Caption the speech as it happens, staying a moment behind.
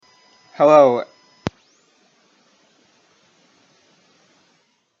Hello.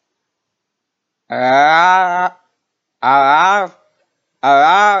 Ah, ah,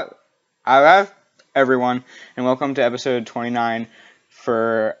 ah, ah, everyone, and welcome to episode 29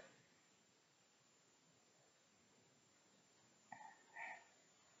 for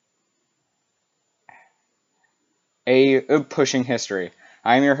a Pushing History.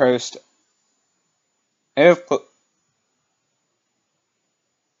 I am your host, If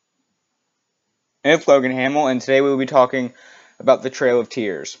Logan Hamill, and today we will be talking about the Trail of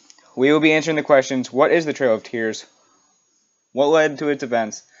Tears. We will be answering the questions: what is the Trail of Tears? What led to its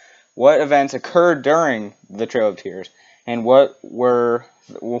events? What events occurred during the Trail of Tears? And what was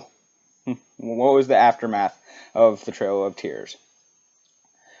the aftermath of the Trail of Tears?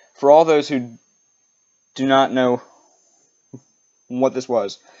 For all those who do not know what this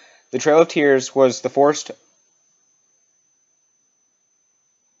was, the Trail of Tears was the forced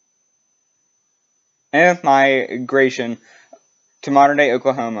migration to modern-day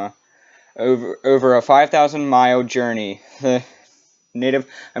Oklahoma over a 5,000-mile journey the Native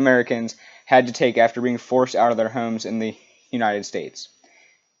Americans had to take after being forced out of their homes in the United States.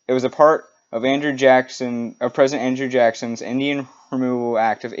 It was a part of President Andrew Jackson's Indian Removal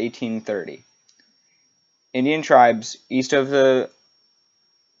Act of 1830. Indian tribes east of the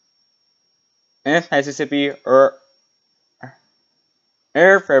Mississippi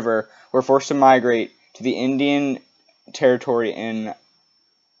River were forced to migrate to the Indian Territory in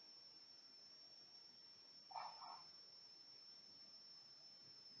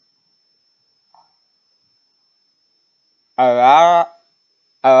Ara,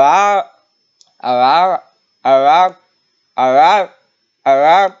 Ara, Ara, Ara, Ara,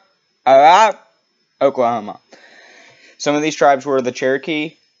 Ara, Ara, Oklahoma. Some of these tribes were the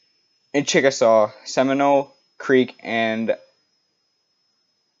Cherokee and Chickasaw, Seminole, Creek, and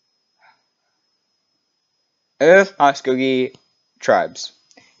Muskogee tribes.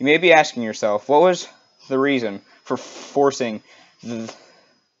 You may be asking yourself, what was the reason for forcing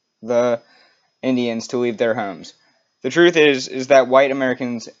the Indians to leave their homes? The truth is that white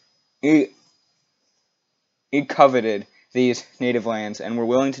Americans coveted these native lands and were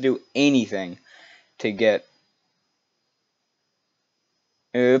willing to do anything to get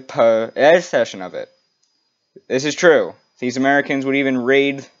possession of it. This is true. These Americans would even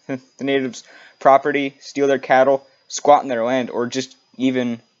raid the natives' property, steal their cattle, squat in their land, or just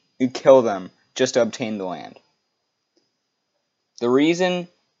even kill them just to obtain the land. The reason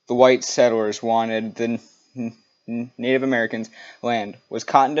the white settlers wanted the Native Americans' land was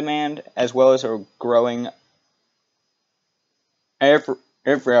cotton demand, as well as a growing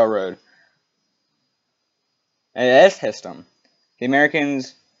railroad system. The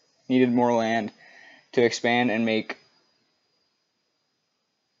Americans needed more land to expand and make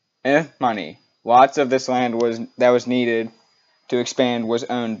money. Lots of this land that was needed to expand was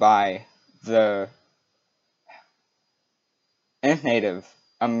owned by the Native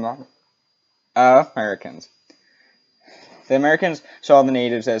Americans. The Americans saw the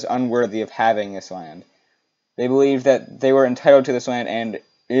natives as unworthy of having this land. They believed that they were entitled to this land and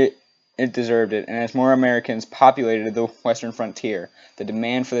it deserved it, and as more Americans populated the western frontier, the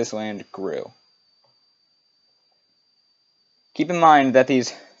demand for this land grew. Keep in mind that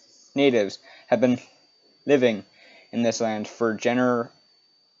these natives have been living in this land for generations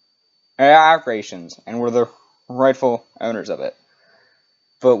and were the rightful owners of it.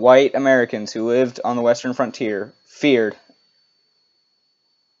 But white Americans who lived on the western frontier feared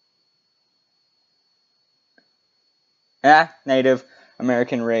Native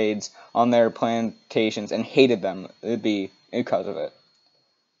American raids on their plantations and hated them because of it.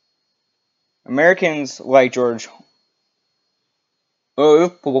 Americans like George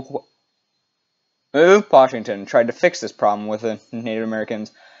Washington tried to fix this problem with the Native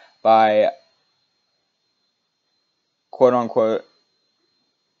Americans by quote-unquote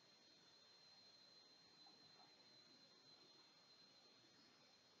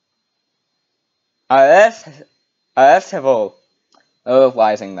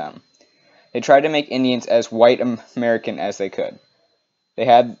civilizing them. They tried to make Indians as white American as they could. They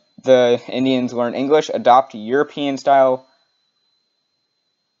had the Indians learn English, adopt European-style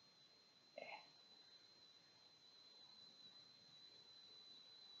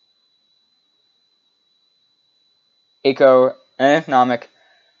economic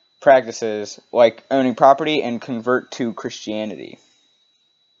practices like owning property and convert to Christianity.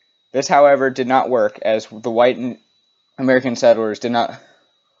 This, however, did not work, as the white American settlers did not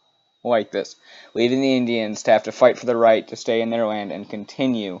like this, leaving the Indians to have to fight for the right to stay in their land and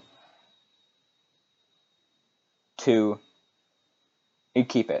continue to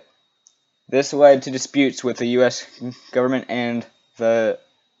keep it. This led to disputes with the U.S. government and the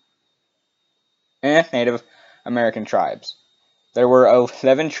Native American tribes. There were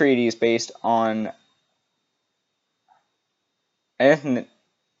 11 treaties based on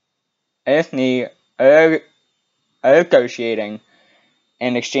negotiating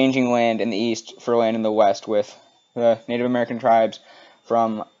and exchanging land in the east for land in the west with the Native American tribes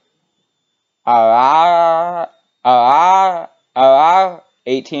from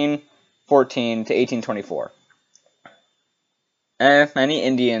 1814 to 1824. Many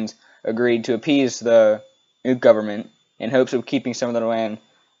Indians agreed to appease the new government in hopes of keeping some of their land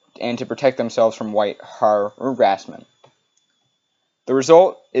and to protect themselves from white harassment. The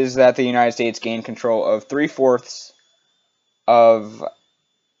result is that the United States gained control of 3/4 of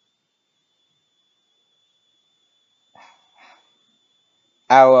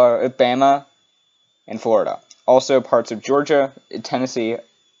Alabama and Florida, also parts of Georgia, Tennessee,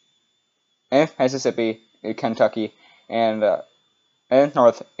 Mississippi, Kentucky, and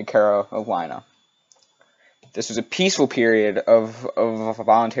North Carolina. This was a peaceful period of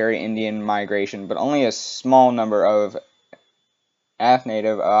voluntary Indian migration, but only a small number of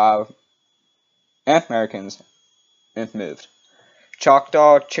Native Americans moved.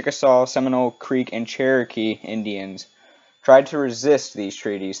 Choctaw, Chickasaw, Seminole, Creek, and Cherokee Indians tried to resist these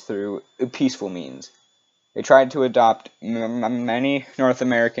treaties through peaceful means. They tried to adopt many North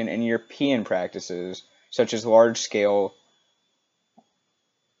American and European practices, such as large-scale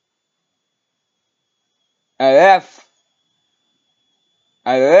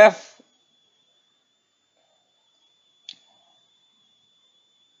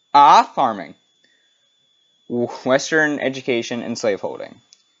farming, Western education, and slaveholding.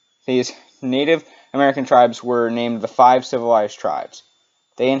 These Native American tribes were named the 5 Civilized Tribes.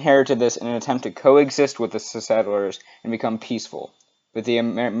 They inherited this in an attempt to coexist with the settlers and become peaceful, but the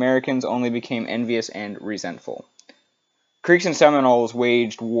Americans only became envious and resentful. Creeks and Seminoles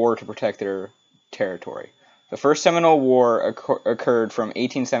waged war to protect their territory. The First Seminole War occurred from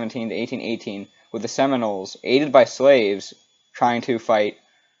 1817 to 1818, with the Seminoles, aided by slaves, trying to fight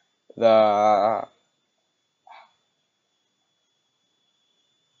the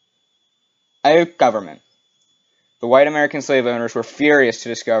government. The white American slave owners were furious to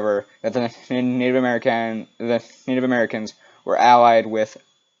discover that the Native Americans were allied with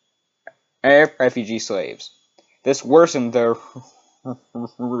refugee slaves. This worsened the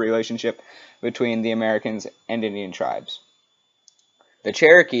relationship between the Americans and Indian tribes. The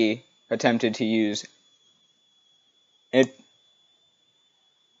Cherokee attempted to use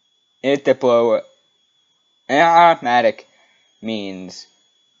diplomatic means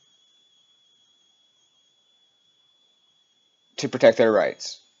to protect their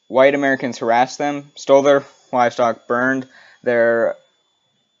rights. White Americans harassed them, stole their livestock, burned their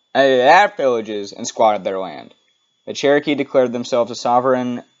villages, and squatted their land. The Cherokee declared themselves a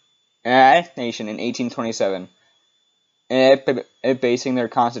sovereign nation in 1827, basing their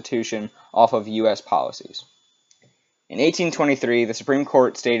constitution off of U.S. policies. In 1823, the Supreme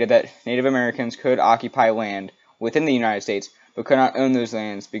Court stated that Native Americans could occupy land within the United States, but could not own those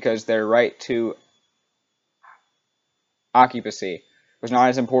lands because their right to occupancy was not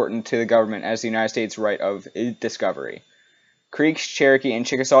as important to the government as the United States' right of discovery. Creeks, Cherokee, and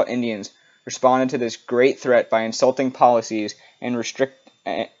Chickasaw Indians responded to this great threat by insulting policies and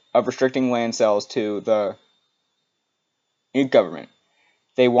restricting land sales to the government.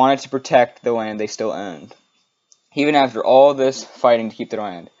 They wanted to protect the land they still owned. Even after all this fighting to keep their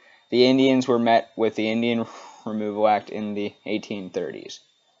land, the Indians were met with the Indian Removal Act in the 1830s.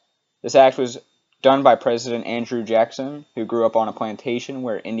 This act was done by President Andrew Jackson, who grew up on a plantation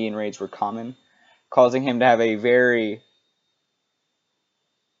where Indian raids were common, causing him to have a very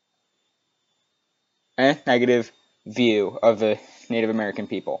negative view of the Native American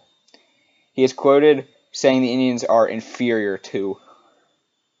people. He is quoted saying the Indians are inferior to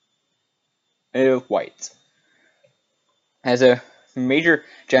whites. As a major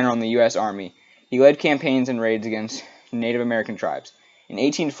general in the U.S. Army, he led campaigns and raids against Native American tribes. In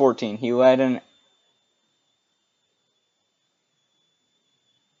 1814, he led an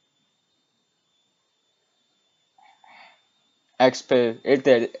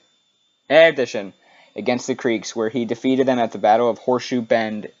expedition against the Creeks, where he defeated them at the Battle of Horseshoe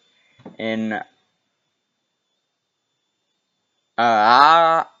Bend in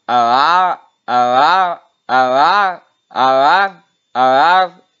Alabama.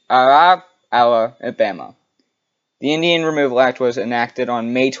 The Indian Removal Act was enacted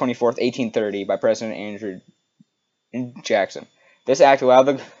on May 24, 1830, by President Andrew Jackson. This act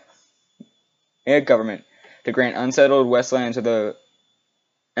allowed the government to grant unsettled westlands of the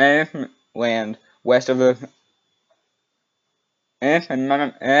land west of the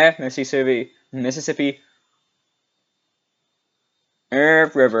Mississippi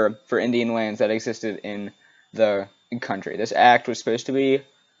River for Indian lands that existed in the country. This act was supposed to be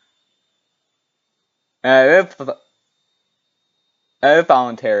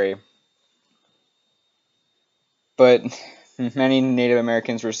voluntary, but many Native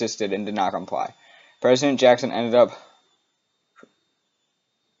Americans resisted and did not comply. President Jackson ended up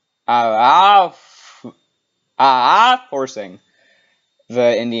forcing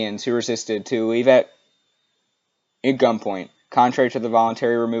the Indians who resisted to leave at gunpoint, contrary to the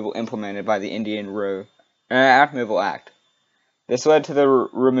voluntary removal implemented by the Indian Removal Act. This led to the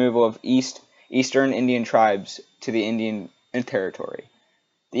removal of Eastern Indian tribes to the Indian Territory.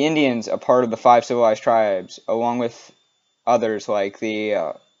 The Indians, a part of the 5 civilized tribes, along with others like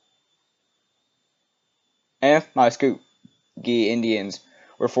the Muscogee Indians,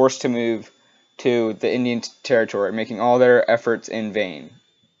 were forced to move to the Indian Territory, making all their efforts in vain.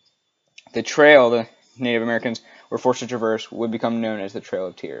 The trail the Native Americans were forced to traverse would become known as the Trail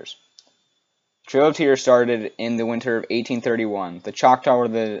of Tears. The Trail of Tears started in the winter of 1831. The Choctaw were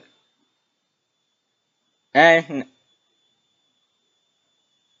the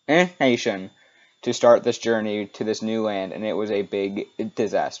nation to start this journey to this new land, and it was a big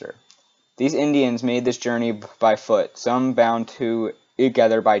disaster. These Indians made this journey by foot, some bound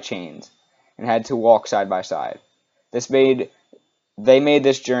together by chains, and had to walk side by side. They made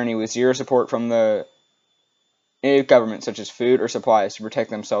this journey with zero support from the government, such as food or supplies, to protect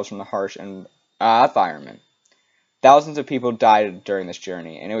themselves from the harsh environment. Thousands of people died during this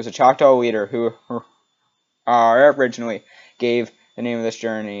journey, and it was a Choctaw leader who originally gave the name of this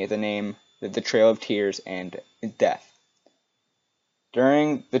journey the name the Trail of Tears and Death.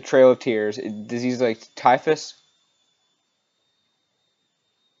 During the Trail of Tears, diseases like typhus,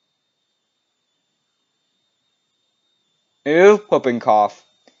 whooping cough,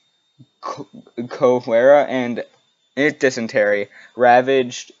 cholera, and dysentery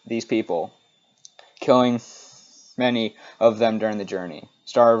ravaged these people, killing many of them during the journey.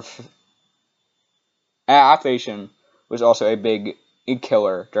 Starvation was also a big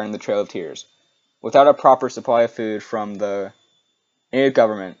killer during the Trail of Tears. Without a proper supply of food from the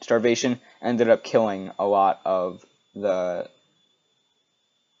government, starvation ended up killing a lot of the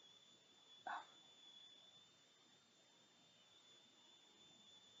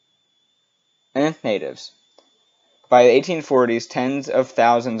natives. By the 1840s, tens of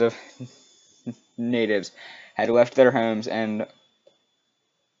thousands of natives had left their homes and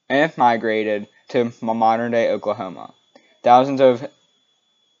migrated to modern-day Oklahoma. Thousands of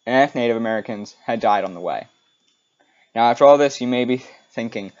Native Americans had died on the way. Now, after all this, you may be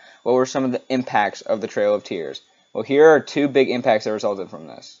thinking, what were some of the impacts of the Trail of Tears? Well, here are 2 big impacts that resulted from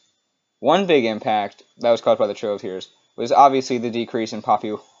this. One big impact that was caused by the Trail of Tears was obviously the decrease in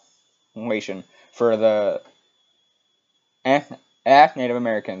population for the Native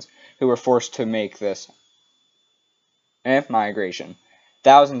Americans who were forced to make this migration.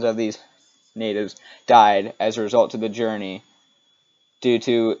 Thousands of these natives died as a result of the journey due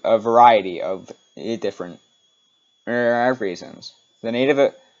to a variety of different reasons. The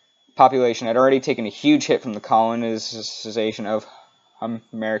native population had already taken a huge hit from the colonization of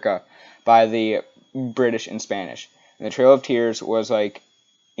America by the British and Spanish. And the Trail of Tears was like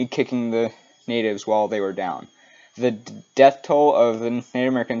kicking the natives while they were down. The death toll of the Native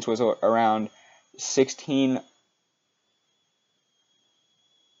Americans was around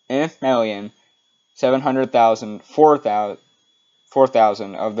 16,700,000.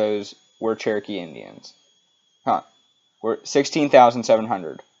 4,000 of those were Cherokee Indians. Were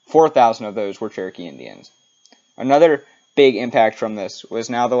 16,700. 4,000 of those were Cherokee Indians. Another big impact from this was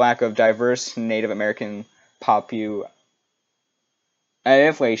now the lack of diverse Native American populations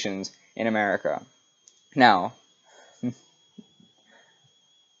in America. Now,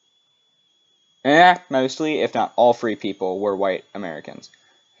 mostly, if not all free people, were white Americans.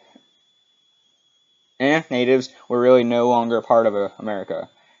 And natives were really no longer a part of America,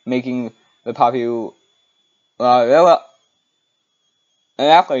 making the population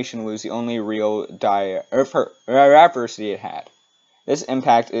lose the only real diversity it had. This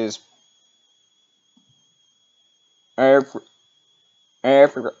impact is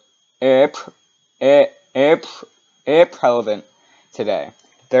irrelevant today.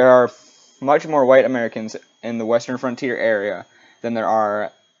 There are much more white Americans in the Western Frontier area than there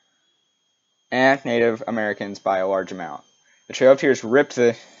are Native Americans by a large amount. The Trail of Tears ripped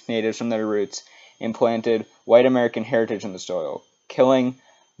the natives from their roots and planted white American heritage in the soil, killing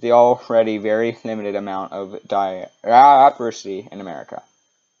the already very limited amount of diversity in America.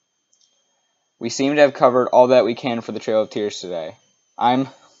 We seem to have covered all that we can for the Trail of Tears today. I'm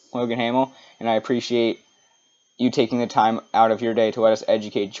Logan Hamill, and I appreciate you taking the time out of your day to let us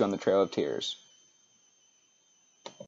educate you on the Trail of Tears.